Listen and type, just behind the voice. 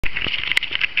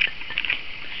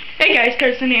Hey guys,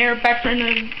 Carson here, back for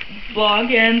another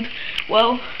vlog, and,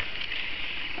 well,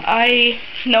 I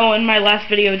know in my last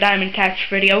video, Diamond Catch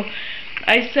video,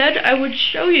 I said I would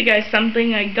show you guys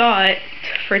something I got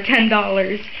for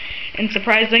 $10, and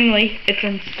surprisingly, it's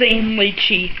insanely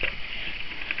cheap.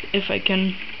 If I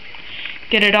can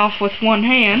get it off with one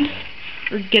hand,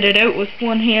 or get it out with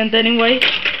one hand anyway.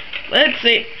 Let's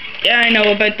see. Yeah, I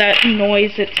know about that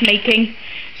noise it's making.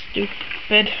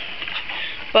 Stupid.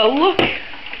 But look.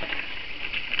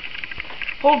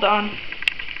 Hold on.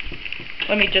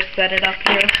 Let me just set it up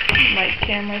here. My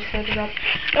camera set it up.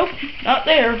 Nope, not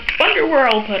there. Wonder where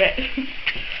I'll put it.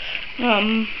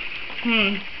 I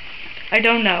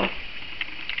don't know.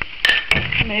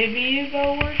 Maybe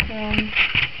that'll work.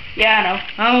 Yeah, I know.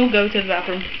 I'll go to the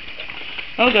bathroom.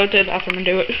 I'll go to the bathroom and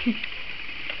do it.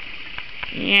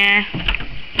 Yeah.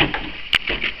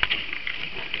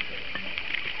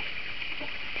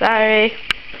 Sorry.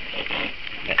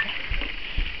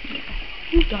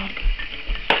 Hold on.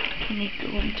 Let me go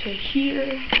into here.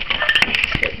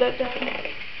 Set that down.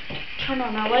 Turn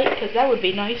on a light, because that would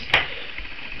be nice.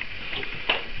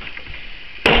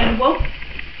 And, well,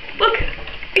 look!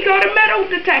 I got a metal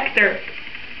detector!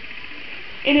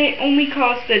 And it only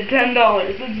costed $10.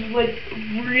 It's like a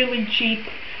really cheap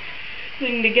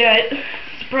thing to get.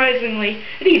 Surprisingly.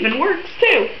 It even works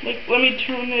too. Like, let me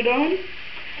turn it on.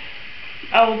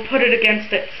 I'll put it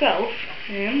against itself.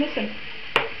 And listen.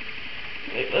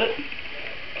 Like that.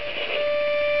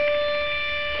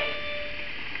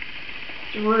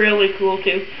 It's really cool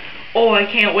too. Oh, I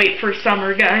can't wait for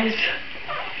summer, guys.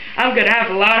 I'm gonna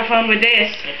have a lot of fun with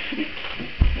this.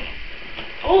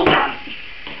 Hold on.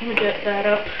 Let me get that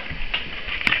up.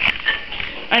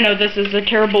 I know this is a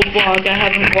terrible vlog. I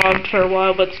haven't vlogged for a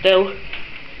while, but still.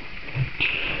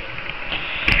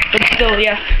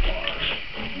 Yeah.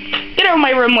 Get out of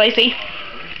my room, Lacey.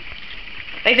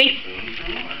 Lacey.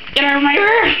 Get out of my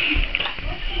room.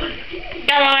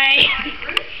 Go away.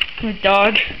 My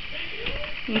dog.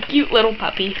 A cute little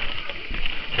puppy.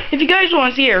 If you guys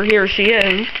want to see her, here she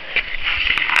is.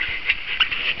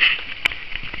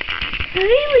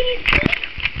 Hi, Lacey.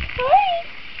 Hi.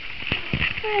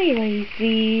 Hi,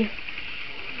 Lacey.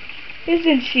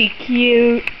 Isn't she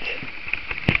cute?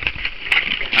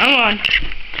 Come on.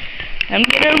 I'm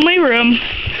getting out of my room.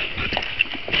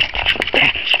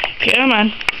 Come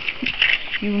on.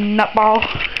 You nutball.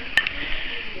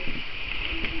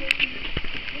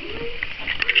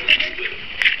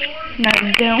 Now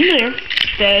down there.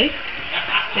 Stay.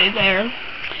 Stay there.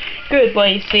 Good,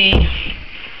 Lacey.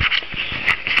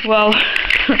 Well,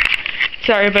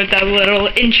 sorry about that little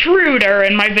intruder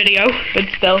in my video, but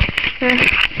still.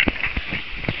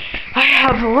 I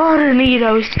have a lot of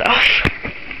neato stuff.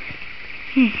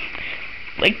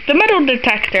 Like the metal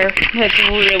detector. That's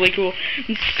really cool.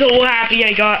 I'm so happy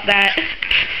I got that.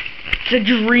 It's a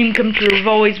dream come true. I've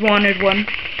always wanted one.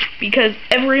 Because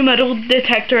every metal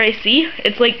detector I see,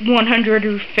 it's like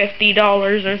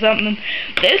 $150 or something.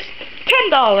 This,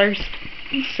 $10.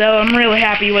 So I'm really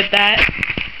happy with that.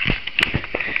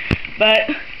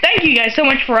 But thank you guys so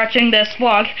much for watching this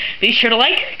vlog. Be sure to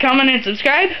like, comment, and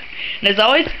subscribe. And as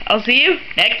always, I'll see you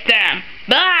next time.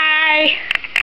 Bye!